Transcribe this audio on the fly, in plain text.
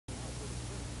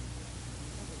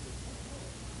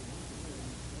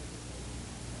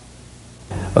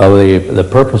The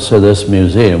purpose of this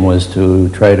museum was to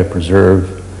try to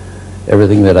preserve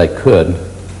everything that I could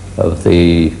of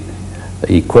the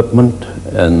equipment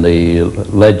and the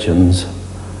legends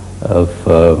of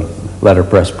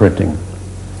letterpress printing.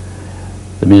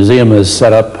 The museum is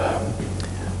set up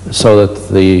so that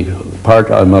the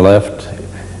part on the left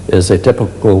is a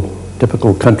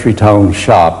typical country town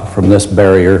shop from this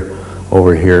barrier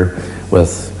over here,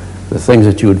 with the things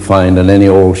that you would find in any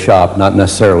old shop, not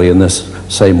necessarily in this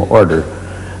same order.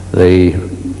 The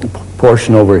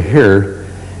portion over here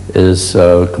is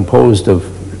composed of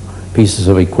pieces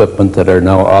of equipment that are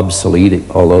now obsolete,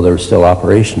 although they're still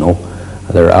operational.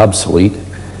 They're obsolete,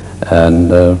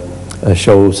 and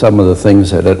show some of the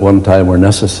things that at one time were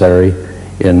necessary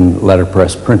in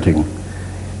letterpress printing.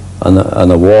 On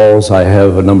the walls, I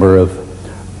have a number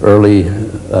of early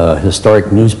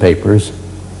historic newspapers,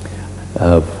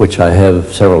 which I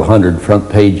have several hundred front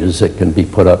pages that can be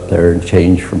put up there and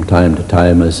changed from time to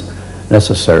time as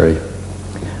necessary.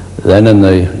 Then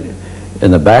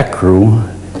in the back room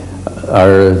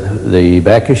are the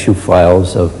back issue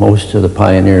files of most of the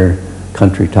pioneer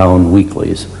country town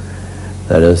weeklies.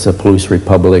 That is the Palouse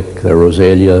Republic, the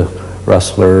Rosalia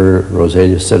Rustler,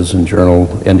 Rosalia Citizen Journal,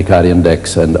 Endicott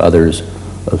Index, and others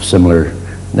of similar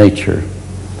nature.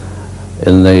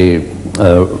 In the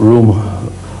room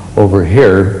over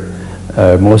here,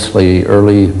 mostly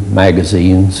early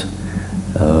magazines,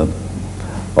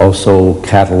 also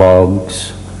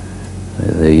catalogs,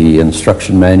 the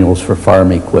instruction manuals for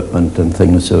farm equipment and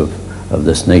things of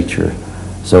this nature.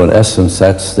 So in essence,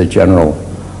 that's the general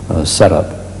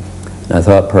setup. And I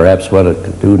thought perhaps what it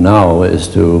could do now is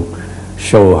to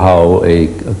show how a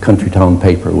country town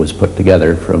paper was put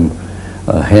together from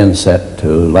handset to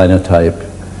linotype,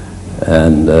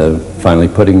 and finally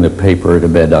putting the paper to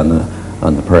bed on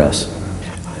the press.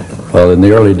 Well, in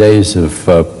the early days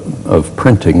of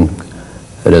printing,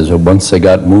 that is, once they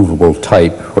got movable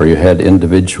type, where you had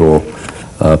individual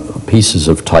pieces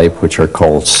of type, which are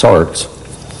called sorts,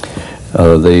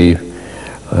 the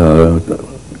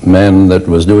man that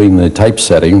was doing the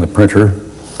typesetting, the printer,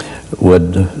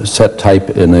 would set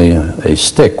type in a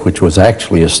stick, which was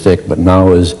actually a stick, but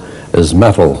now is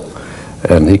metal.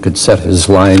 And he could set his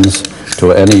lines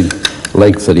to any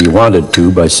length that he wanted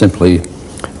to by simply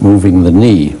moving the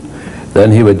knee.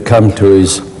 Then he would come to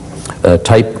his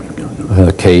type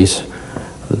case.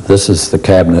 This is the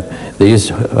cabinet. These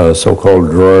so-called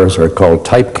drawers are called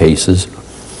type cases.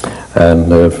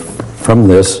 And from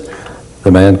this,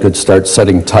 the man could start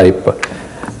setting type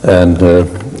and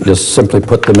just simply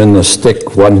put them in the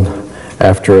stick one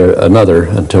after another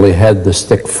until he had the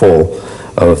stick full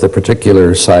of the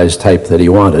particular size type that he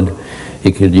wanted.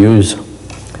 He could use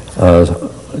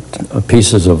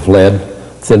pieces of lead,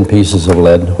 thin pieces of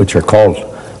lead, which are called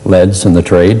leads in the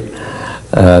trade,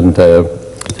 and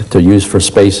to use for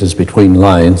spaces between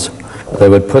lines. They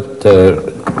would put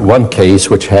one case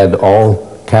which had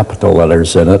all capital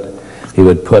letters in it. He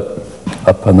would put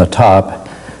up on the top.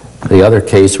 The other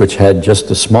case, which had just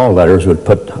the small letters, would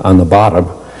put on the bottom,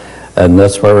 and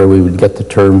that's where we would get the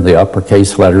term, the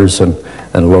uppercase letters and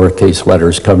lowercase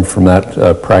letters come from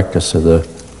that practice of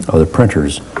the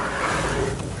printers.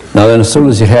 Now then, as soon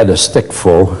as he had a stick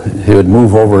full, he would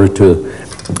move over to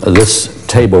this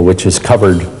table, which is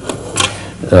covered,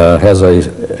 has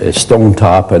a stone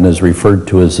top and is referred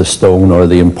to as the stone or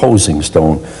the imposing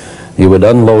stone. He would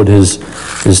unload his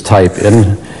type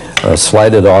in,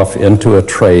 slide it off into a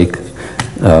tray,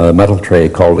 metal tray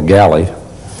called a galley,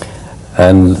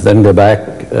 and then go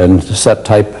back and set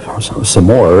type some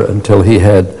more until he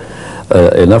had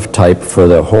enough type for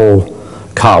the whole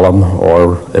column,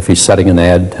 or if he's setting an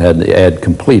ad, had the ad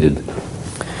completed.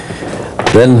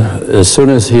 Then, as soon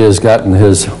as he has gotten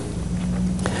his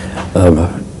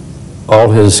all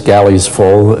his galleys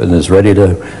full and is ready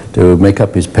to make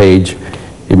up his page,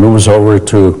 he moves over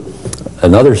to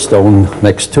another stone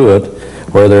next to it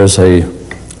where there's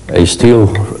a steel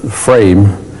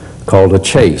frame called a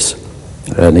chase.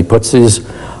 And he puts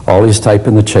all his type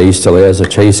in the chase till he has a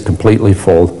chase completely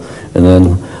full, and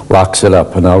then locks it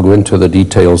up. And I'll go into the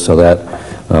details of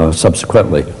that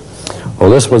subsequently. Well,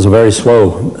 this was a very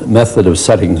slow method of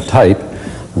setting type,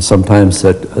 and sometimes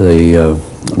the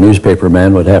newspaper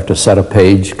man would have to set a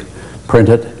page, print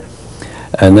it,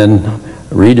 and then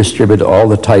redistribute all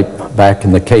the type back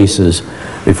in the cases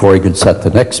before he could set the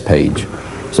next page.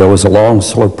 So it was a long,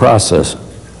 slow process.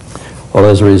 Well,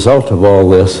 as a result of all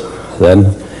this, then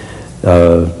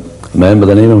a man by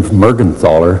the name of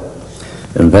Mergenthaler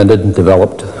invented and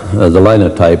developed the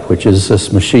linotype, which is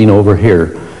this machine over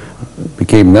here. It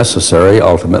became necessary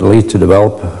ultimately to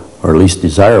develop or at least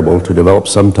desirable, to develop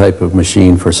some type of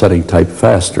machine for setting type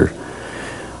faster.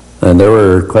 And there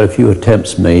were quite a few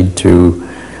attempts made to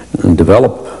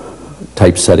develop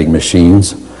typesetting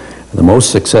machines. The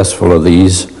most successful of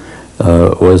these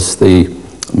was the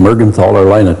Mergenthaler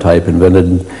linotype, invented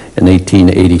in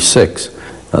 1886.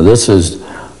 Now this is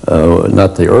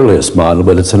not the earliest model,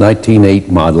 but it's a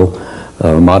 1908 model,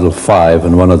 Model 5,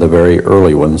 and one of the very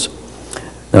early ones.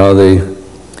 Now the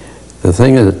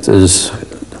thing that is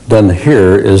done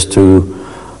here is to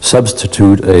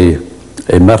substitute a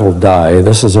metal die.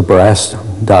 This is a brass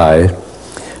die,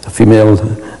 a female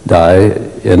die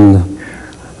in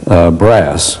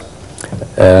brass,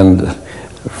 and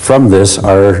from this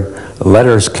are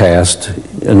letters cast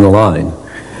in the line.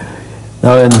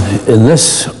 Now in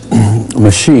this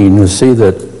machine, you see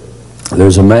that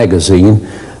there's a magazine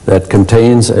that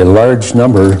contains a large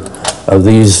number of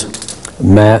these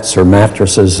mats or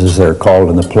mattresses, as they're called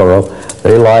in the plural.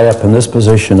 They lie up in this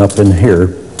position up in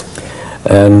here,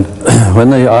 and when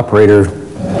the operator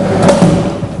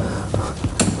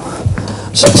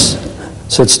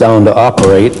sits down to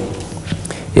operate,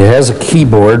 he has a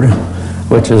keyboard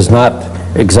which is not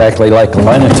exactly like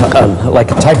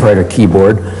a typewriter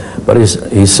keyboard, but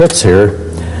he sits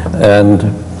here, and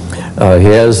he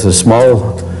has the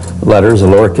small letters, the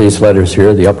lowercase letters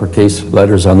here, the uppercase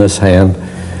letters on this hand,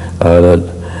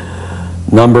 the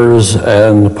numbers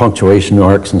and punctuation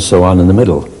marks and so on in the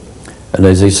middle. And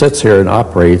as he sits here and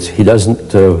operates, he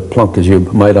doesn't plunk as you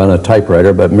might on a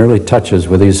typewriter, but merely touches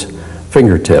with his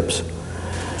fingertips.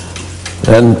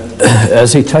 And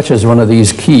as he touches one of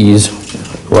these keys,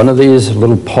 one of these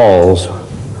little pawls,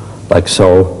 like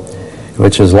so,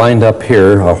 which is lined up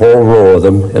here, a whole row of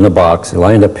them in a box,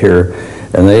 lined up here,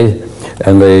 and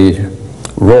the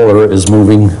roller is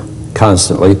moving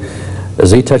constantly.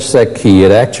 As he touches that key,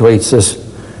 it actuates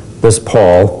this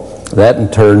pawl. That in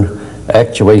turn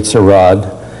actuates a rod,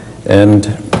 and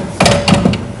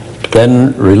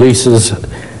then releases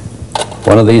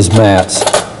one of these mats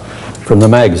from the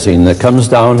magazine that comes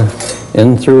down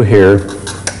in through here,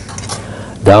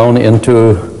 down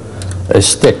into a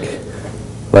stick,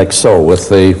 like so, with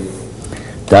the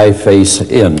die face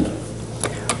in.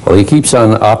 Well, he keeps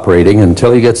on operating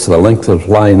until he gets to the length of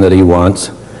line that he wants,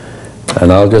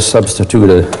 and I'll just substitute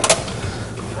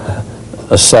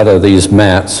a set of these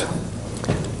mats,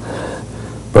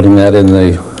 putting that in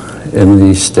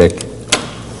the stick.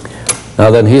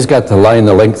 Now then, he's got the line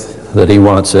the length that he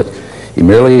wants it. He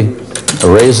merely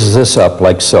raises this up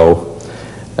like so,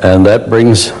 and that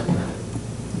brings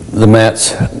the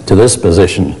mats to this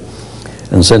position.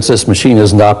 And since this machine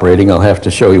isn't operating, I'll have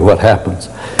to show you what happens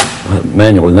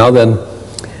manually. Now then,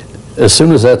 as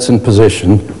soon as that's in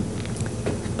position,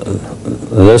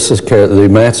 the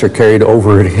mats are carried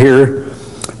over here,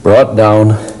 brought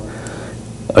down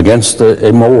against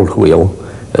a mold wheel,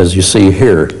 as you see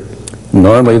here.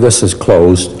 Normally this is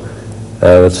closed.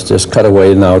 Let's just cut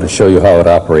away now to show you how it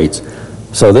operates.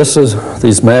 So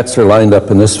these mats are lined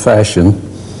up in this fashion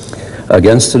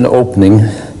against an opening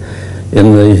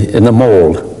in the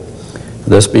mold.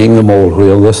 This being the mold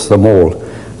wheel, this the mold.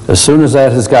 As soon as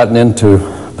that has gotten into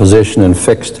position and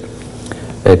fixed,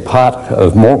 a pot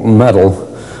of molten metal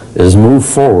is moved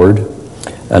forward,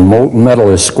 and molten metal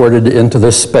is squirted into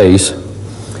this space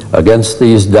against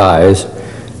these dies,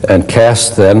 and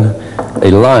cast then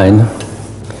a line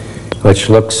which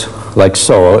looks like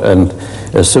so, and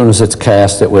as soon as it's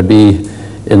cast, it would be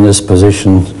in this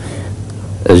position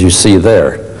as you see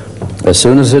there. As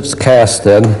soon as it's cast,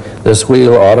 then this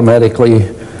wheel automatically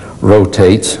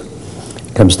rotates,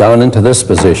 comes down into this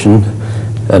position,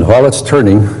 and while it's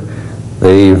turning,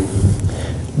 the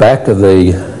back of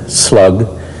the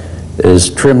slug is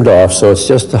trimmed off, so it's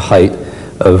just the height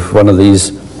of one of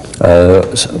these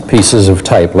pieces of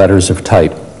type, letters of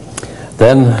type.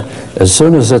 Then, as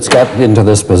soon as it's gotten into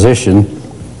this position,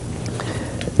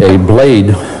 a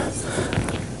blade,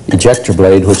 ejector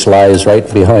blade, which lies right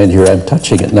behind here, I'm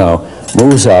touching it now,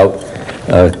 moves out,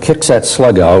 kicks that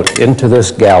slug out into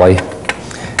this galley,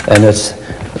 and it's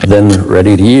then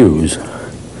ready to use.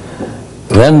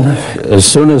 Then, as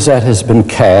soon as that has been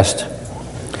cast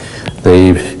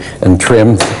and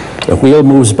trimmed, the wheel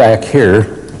moves back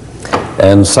here,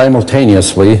 and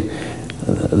simultaneously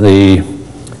the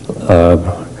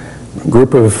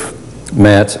group of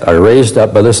mats are raised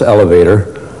up by this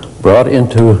elevator, brought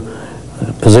into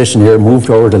position here, moved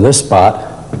over to this spot,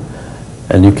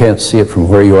 and you can't see it from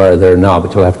where you are there now,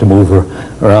 but you'll have to move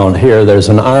around here. There's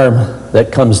an arm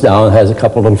that comes down, has a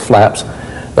couple little flaps.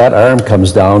 That arm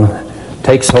comes down,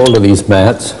 takes hold of these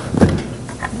mats,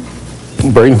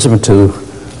 brings them to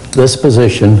this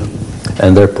position,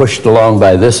 and they're pushed along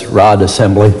by this rod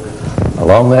assembly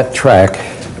along that track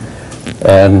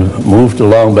and moved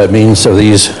along by means of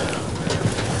these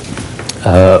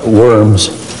worms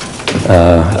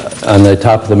on the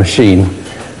top of the machine.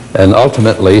 And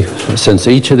ultimately, since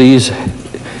each of these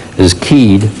is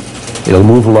keyed, it'll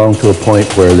move along to a point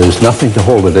where there's nothing to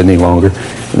hold it any longer,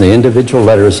 and the individual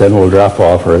letters then will drop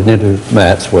off, or individual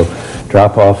mats will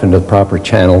drop off into the proper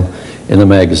channel in the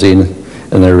magazine,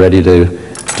 and they're ready to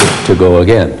go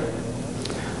again.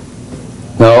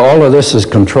 Now, all of this is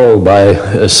controlled by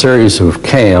a series of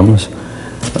cams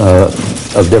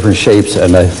of different shapes,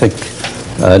 and I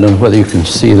don't know whether you can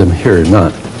see them here or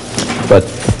not, but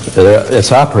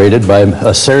it's operated by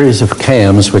a series of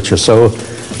cams which are so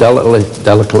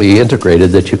delicately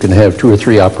integrated that you can have 2 or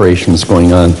 3 operations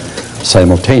going on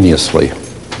simultaneously.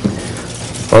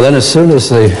 Well, then as soon as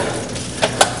the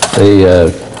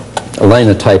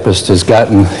linotypist has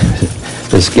gotten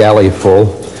this galley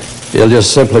full, he'll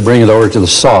just simply bring it over to the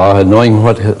saw, and knowing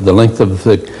what the length of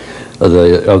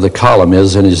the column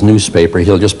is in his newspaper,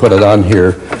 he'll just put it on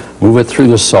here, move it through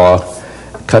the saw,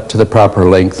 cut to the proper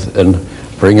length, and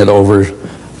bring it over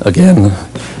again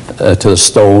to the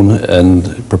stone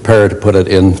and prepare to put it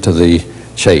into the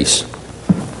chase.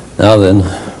 Now then,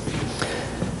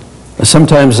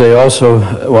 sometimes they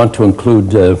also want to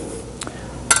include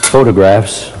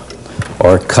photographs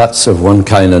or cuts of one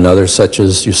kind or another, such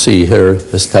as you see here,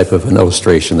 this type of an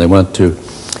illustration. They want to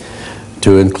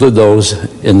include those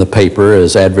in the paper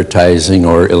as advertising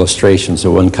or illustrations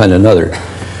of one kind or another.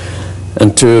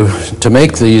 And to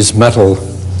make these metal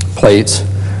plates,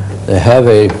 they have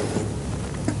a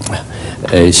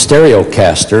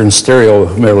stereocaster, and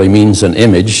stereo merely means an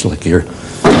image, like your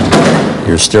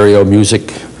stereo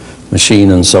music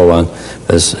machine and so on.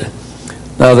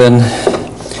 Now then,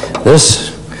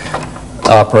 this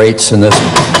operates in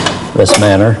this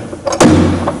manner.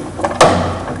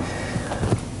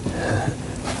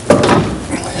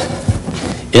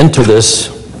 Into this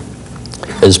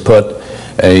is put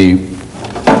a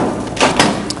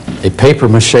paper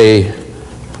mache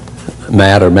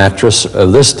mat or mattress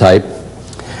of this type,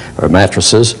 or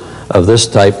mattresses of this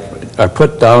type, are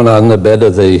put down on the bed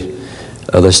of the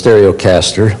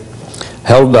stereocaster,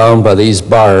 held down by these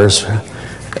bars,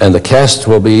 and the cast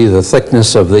will be the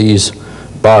thickness of these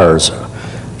bars.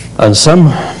 On some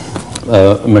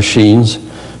machines,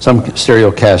 some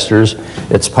stereocasters,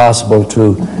 it's possible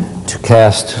to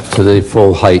cast to the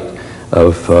full height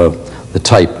of the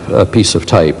type, piece of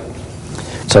type,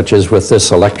 such as with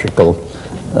this electrically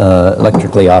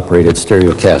operated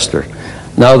stereocaster.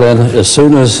 Now then, as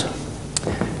soon as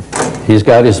he's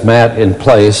got his mat in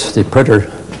place, the printer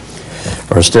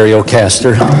or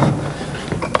stereocaster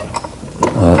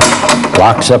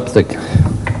locks up the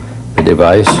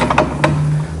device,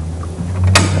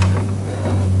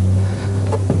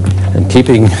 and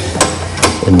keeping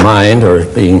in mind, or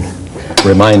being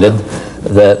reminded,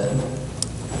 that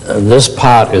this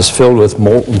pot is filled with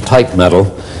molten type metal,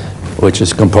 which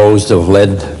is composed of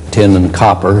lead, tin, and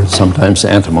copper, sometimes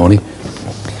antimony.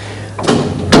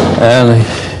 And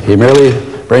he merely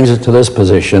brings it to this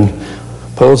position,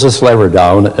 pulls this lever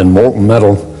down, and molten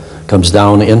metal comes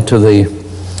down into the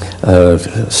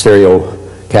stereo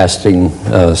casting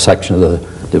section of the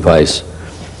device.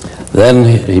 Then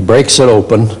he breaks it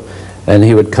open, and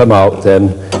he would come out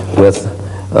then with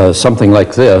something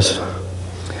like this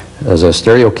as a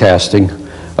stereo casting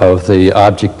of the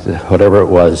object, whatever it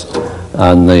was,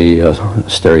 on the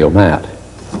stereo mat.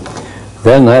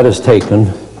 Then that is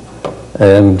taken,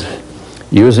 and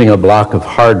using a block of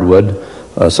hardwood,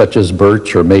 such as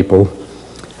birch or maple,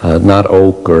 not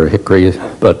oak or hickory,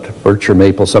 but birch or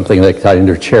maple, something like that,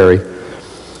 or cherry,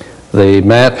 the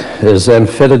mat is then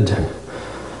fitted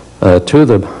to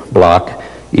the block,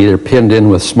 either pinned in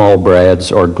with small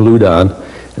brads or glued on,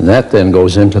 and that then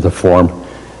goes into the form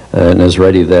and is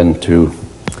ready then to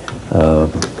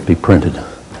be printed.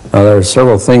 Now, there are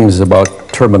several things about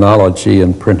terminology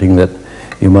and printing that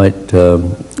you might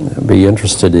be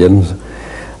interested in.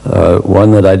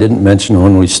 One that I didn't mention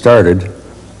when we started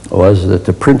was that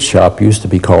the print shop used to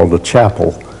be called a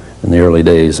chapel in the early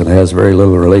days, and it has very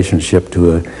little relationship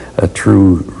to a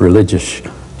true religious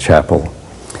chapel.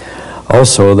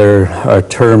 Also, there are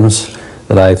terms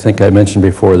that I think I mentioned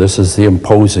before. This is the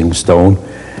imposing stone,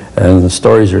 and the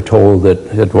stories are told that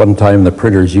at one time the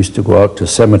printers used to go out to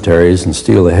cemeteries and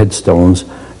steal the headstones,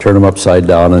 turn them upside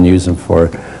down, and use them for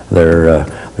their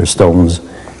stones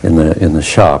in the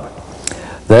shop.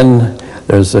 Then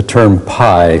there's the term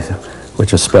pie,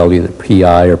 which is spelled either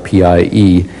P-I or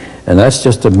P-I-E, and that's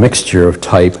just a mixture of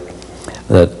type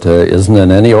that isn't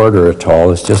in any order at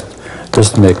all. It's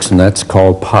just mixed, and that's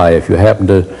called pie. If you happen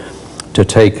to to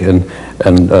take and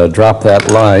drop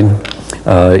that line,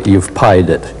 you've pied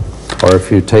it. Or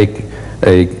if you take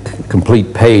a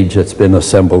complete page that's been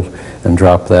assembled and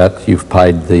drop that, you've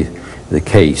pied the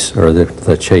case, or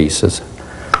the chase, as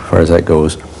far as that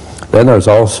goes. Then there's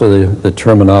also the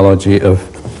terminology of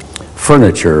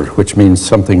furniture, which means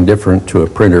something different to a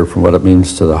printer from what it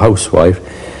means to the housewife.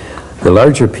 The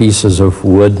larger pieces of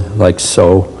wood, like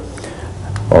so,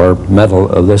 or metal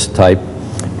of this type,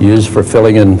 used for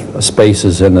filling in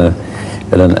spaces in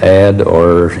an ad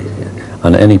or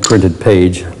on any printed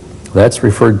page, that's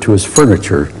referred to as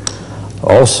furniture.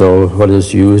 Also, what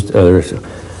is used are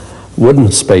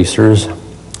wooden spacers,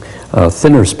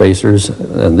 thinner spacers,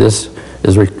 and this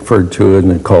is referred to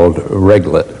and called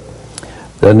reglet.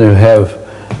 Then you have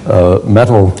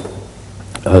metal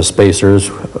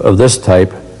spacers of this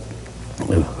type,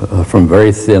 from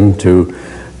very thin to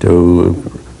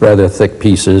rather thick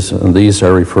pieces, and these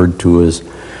are referred to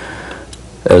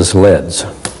as leads.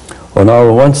 Well,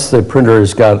 now once the printer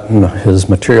has gotten his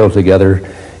material together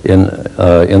in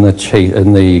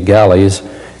the galleys,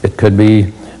 it could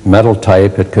be metal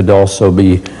type, it could also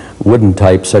be wooden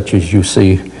type, such as you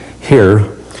see here.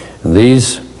 And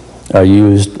these are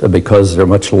used because they're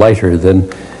much lighter than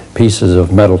pieces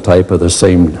of metal type of the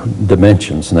same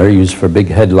dimensions, and they're used for big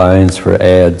headlines, for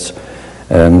ads,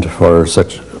 and for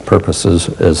such purposes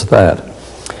as that.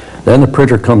 Then the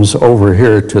printer comes over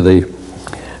here to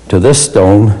this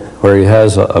stone, where he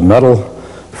has a metal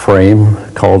frame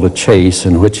called a chase,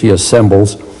 in which he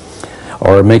assembles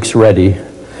or makes ready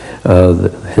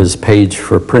his page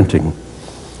for printing.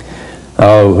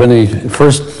 When he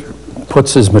first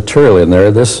puts his material in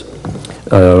there,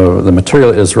 the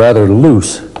material is rather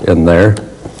loose in there,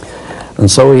 and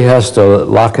so he has to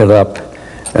lock it up.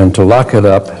 And to lock it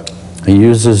up, he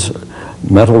uses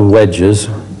metal wedges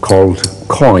called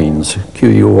coins,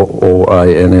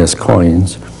 Q-U-O-I-N-S,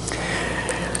 coins.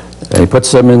 And he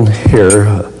puts them in here,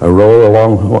 a row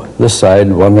along this side,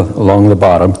 one along the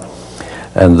bottom,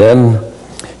 and then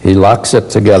he locks it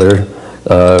together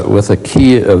with a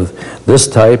key of this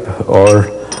type or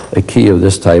a key of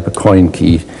this type, a coin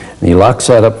key. And he locks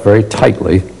that up very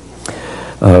tightly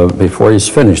before he's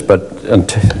finished. But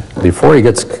before he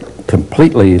gets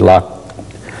completely locked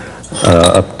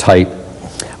up tight,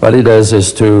 what he does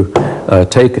is to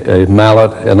take a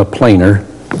mallet and a planer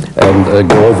and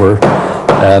go over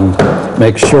and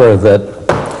make sure that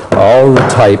all the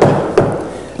type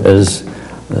is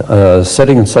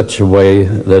sitting in such a way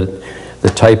that the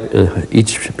type,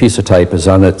 each piece of type is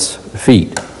on its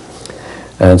feet.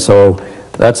 And so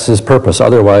that's his purpose.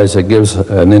 Otherwise, it gives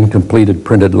an incompleted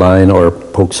printed line or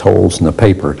pokes holes in the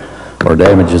paper or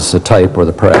damages the type or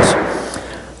the press.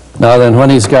 Now then, when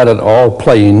he's got it all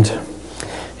planed,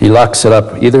 he locks it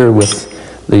up either with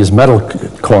these metal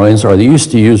coins, or they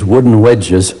used to use wooden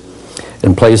wedges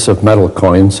in place of metal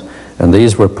coins, and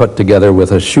these were put together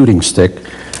with a shooting stick.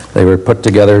 They were put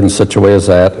together in such a way as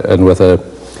that, and with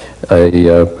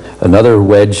another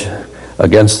wedge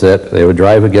against it. They would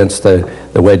drive against the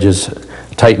wedges,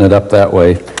 tighten it up that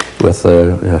way with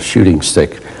a shooting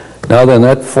stick. Now then,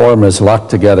 that form is locked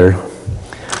together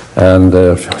and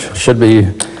should be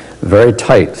very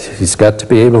tight. He's got to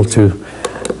be able to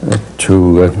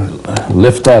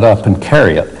lift that up and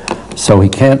carry it, so he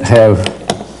can't have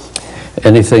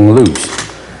anything loose.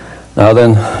 Now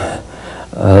then,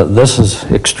 this is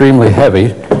extremely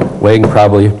heavy, weighing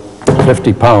probably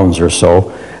 50 pounds or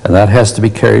so, and that has to be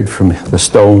carried from the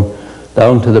stone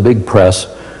down to the big press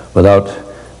without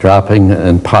dropping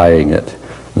and pieing it.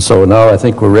 And so now I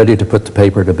think we're ready to put the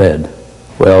paper to bed.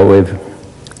 Well,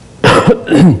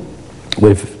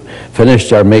 we've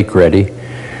finished our make ready,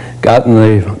 gotten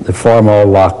the form all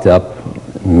locked up,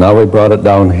 and now we brought it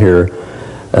down here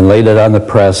and laid it on the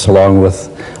press along with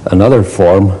another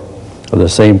form of the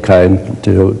same kind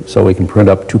so we can print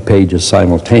up 2 pages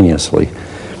simultaneously.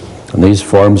 And these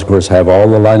forms, of course, have all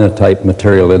the linotype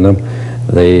material in them,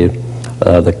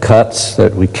 the cuts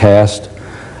that we cast,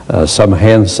 some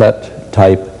hand-set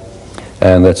type,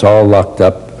 and it's all locked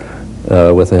up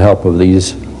with the help of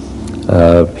these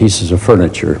pieces of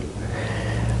furniture.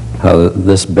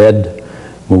 This bed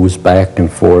moves back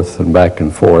and forth,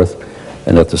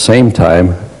 and at the same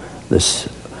time, this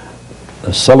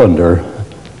cylinder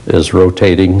is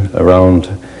rotating around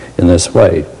in this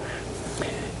way.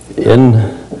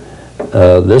 In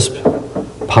this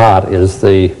pot is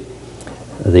the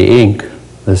ink.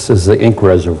 This is the ink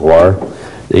reservoir.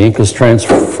 The ink is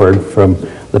transferred from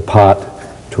the pot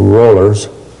to rollers,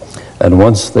 and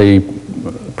once the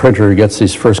printer gets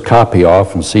his first copy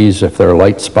off and sees if there are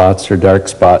light spots or dark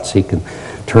spots, he can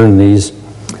turn these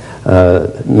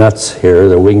nuts here,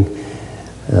 the wing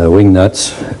wing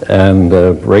nuts and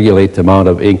regulate the amount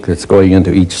of ink that's going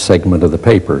into each segment of the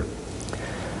paper.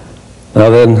 Now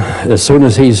then, as soon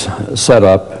as he's set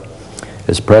up,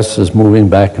 his press is moving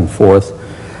back and forth,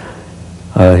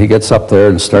 he gets up there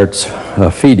and starts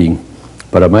feeding.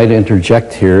 But I might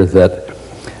interject here that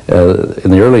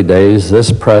in the early days,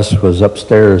 this press was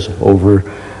upstairs over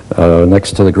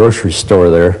next to the grocery store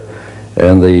there,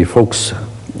 and the folks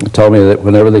tell me that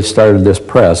whenever they started this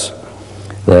press,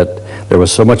 that there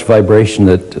was so much vibration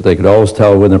that they could always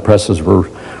tell when the press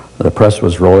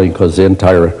was rolling, because the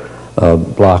entire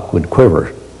block would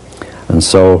quiver. And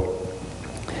so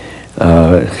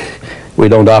we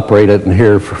don't operate it in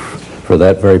here for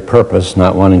that very purpose,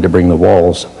 not wanting to bring the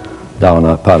walls down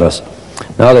upon us.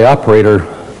 Now the operator,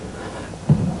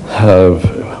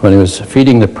 when he was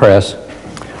feeding the press,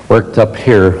 worked up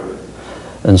here,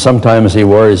 and sometimes he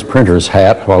wore his printer's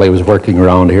hat while he was working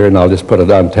around here, and I'll just put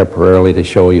it on temporarily to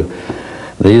show you.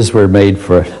 These were made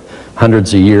for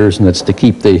hundreds of years, and it's to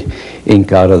keep the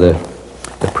ink out of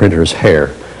the printer's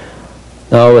hair.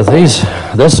 Now with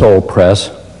this old press,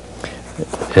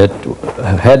 it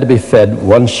had to be fed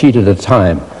one sheet at a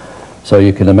time. So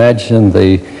you can imagine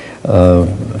the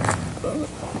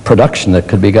production that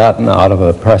could be gotten out of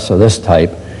a press of this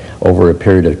type over a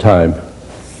period of time.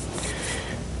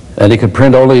 And he could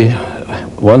print only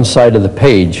one side of the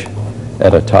page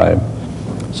at a time.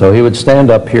 So he would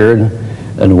stand up here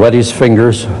and wet his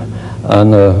fingers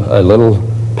on a little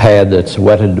pad that's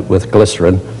wetted with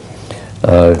glycerin,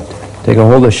 take a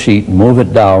hold of the sheet, move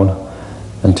it down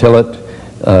until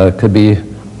it could be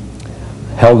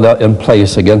held in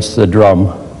place against the drum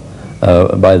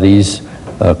by these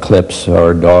clips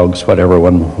or dogs, whatever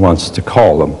one wants to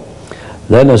call them.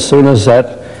 Then as soon as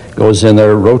that goes in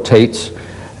there, rotates,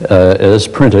 it is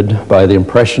printed by the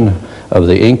impression of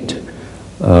the inked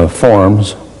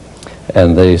forms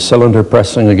and the cylinder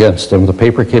pressing against them. The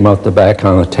paper came out the back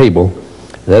on a table.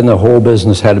 Then the whole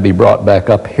business had to be brought back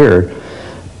up here,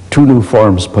 2 new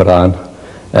forms put on,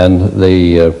 and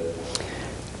the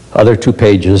other 2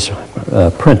 pages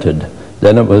printed.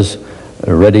 Then it was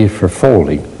ready for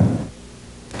folding.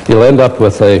 You'll end up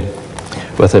with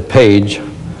a page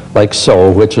like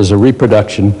so, which is a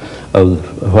reproduction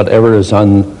of whatever is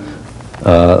on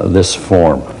this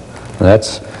form. And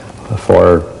that's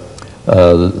for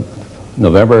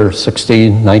November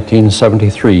 16,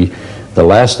 1973, the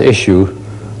last issue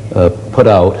put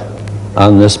out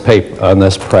on this paper, on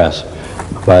this press,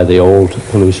 by the old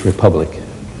Palouse Republic.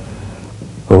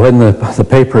 But when the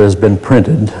paper has been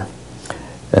printed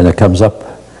and it comes up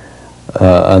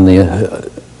on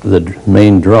the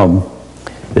main drum,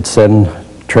 it's then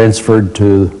transferred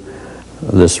to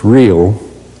this reel.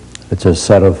 It's a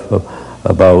set of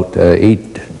about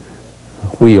 8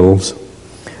 wheels.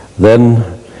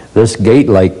 Then this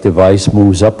gate-like device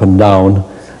moves up and down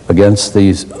against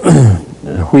these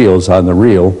wheels on the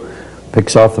reel,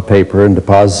 picks off the paper and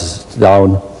deposits it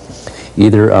down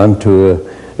either onto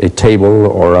a table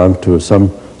or onto some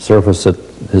surface that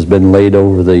has been laid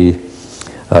over the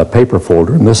paper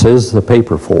folder, and this is the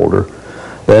paper folder.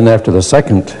 Then after the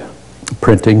second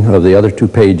printing of the other 2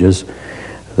 pages,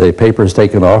 the paper is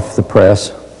taken off the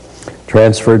press,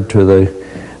 transferred to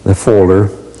the folder,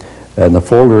 and the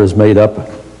folder is made up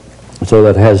so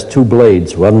that it has 2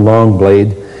 blades, one long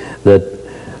blade that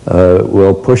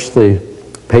will push the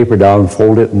paper down,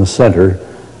 fold it in the center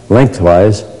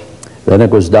lengthwise. Then it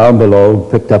goes down below,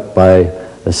 picked up by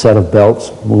a set of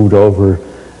belts, moved over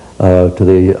to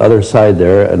the other side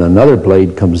there, and another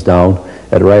blade comes down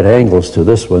at right angles to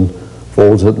this one,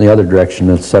 folds it in the other direction,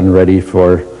 and it's then ready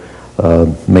for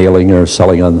mailing or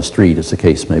selling on the street, as the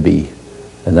case may be.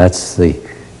 And that's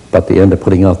about the end of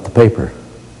putting out the paper.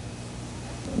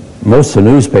 Most of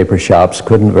the newspaper shops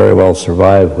couldn't very well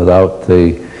survive without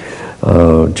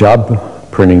the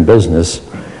job printing business,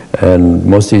 and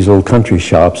most of these little country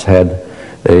shops had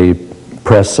a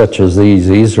press such as these.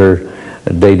 These are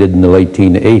dated in the late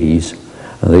 1880s.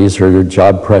 These are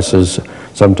job presses,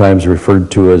 sometimes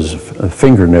referred to as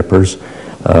finger nippers,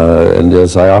 and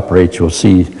as I operate you'll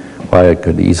see why I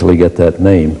could easily get that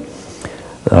name.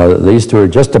 These 2 are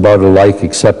just about alike,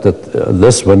 except that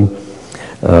this one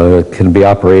can be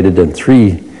operated in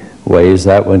 3 ways.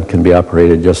 That one can be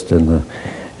operated just in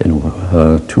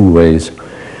 2 ways.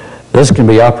 This can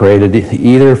be operated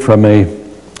either from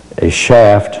a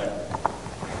shaft,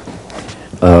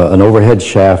 an overhead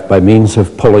shaft by means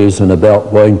of pulleys and a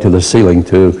belt going to the ceiling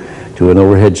to an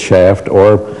overhead shaft,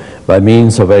 or by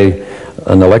means of an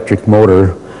electric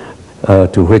motor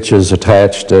to which is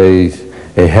attached a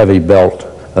heavy belt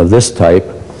of this type,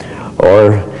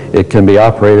 or it can be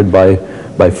operated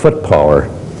by foot power.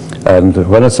 And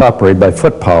when it's operated by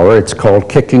foot power, it's called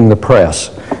kicking the press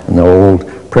in the old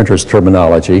printer's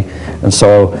terminology. And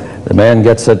so the man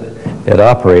gets it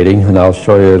operating, and I'll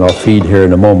show you, and I'll feed here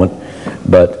in a moment.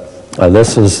 But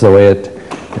this is the way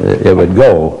it would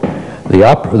go.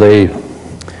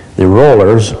 The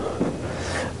rollers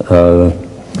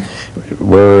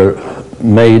were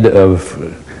made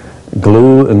of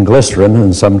glue and glycerin,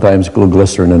 and sometimes glue,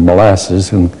 glycerin, and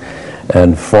molasses,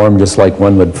 and formed just like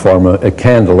one would form a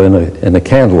candle in a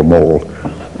candle mold.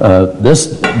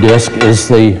 This disc is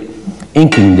the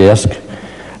inking disc.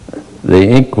 The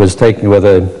ink was taken with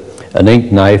an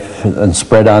ink knife and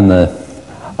spread on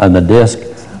the disc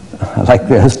like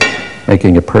this,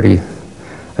 making a pretty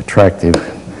attractive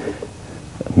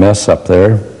mess up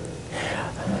there.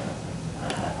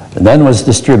 And then was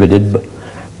distributed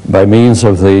by means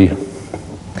of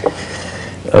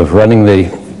running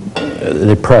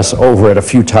the press over it a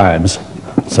few times.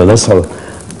 So this will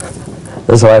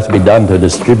have to be done to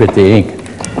distribute the ink,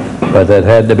 but it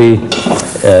had to be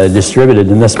distributed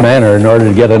in this manner in order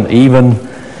to get an even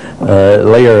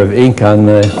layer of ink on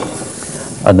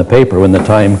the paper when the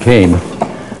time came.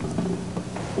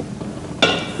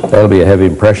 That'll be a heavy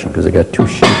impression because I got two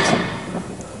sheets.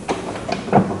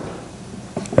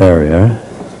 There we are.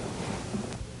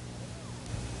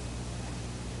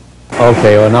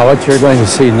 Okay, well now what you're going to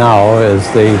see now is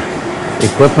the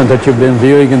equipment that you've been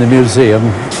viewing in the museum.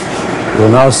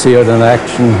 You'll now see it in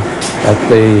action at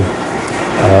the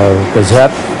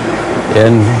Gazette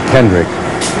in Kendrick,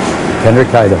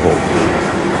 Idaho.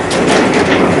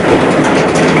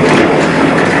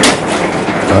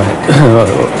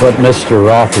 What Mr.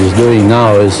 Roth is doing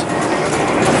now is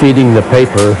feeding the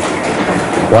paper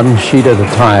one sheet at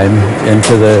a time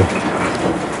into the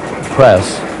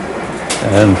press,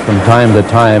 and from time to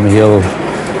time he'll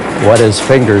wet his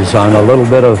fingers on a little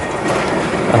bit of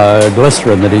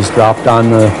glycerin that he's dropped on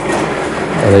the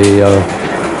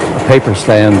paper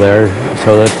stand there,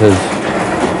 so that his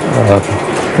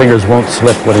fingers won't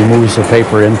slip when he moves the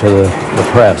paper into the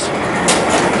press.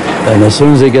 And as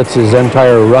soon as he gets his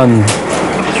entire run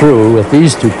through with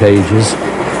these two pages,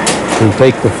 he'll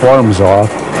take the forms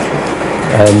off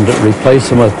and replace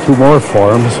them with two more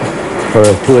forms for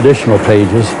two additional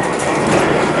pages.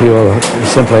 He will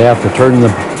simply have to bring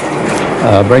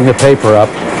the paper up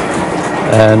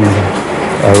and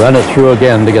run it through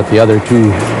again to get the other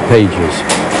two pages.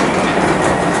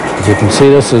 As you can see,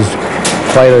 this is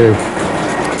quite a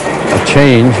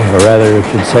change, or rather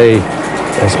I should say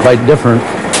it's quite different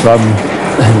from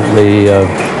the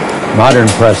modern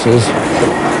presses,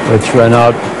 which run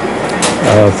out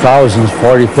thousands,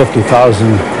 40,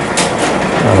 50,000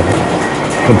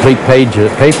 complete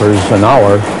papers an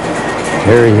hour.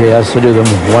 Here he has to do them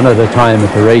one at a time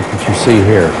at the rate that you see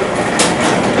here.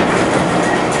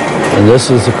 And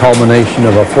this is the culmination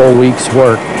of a full week's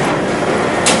work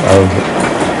of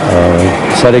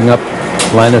setting up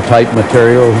linotype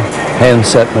material,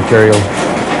 hand-set material,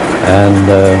 and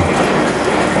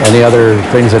any other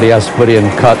things that he has to put in,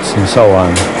 cuts and so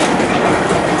on.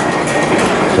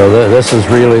 So this is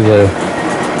really the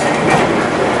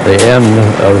end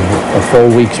of a full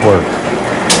week's work.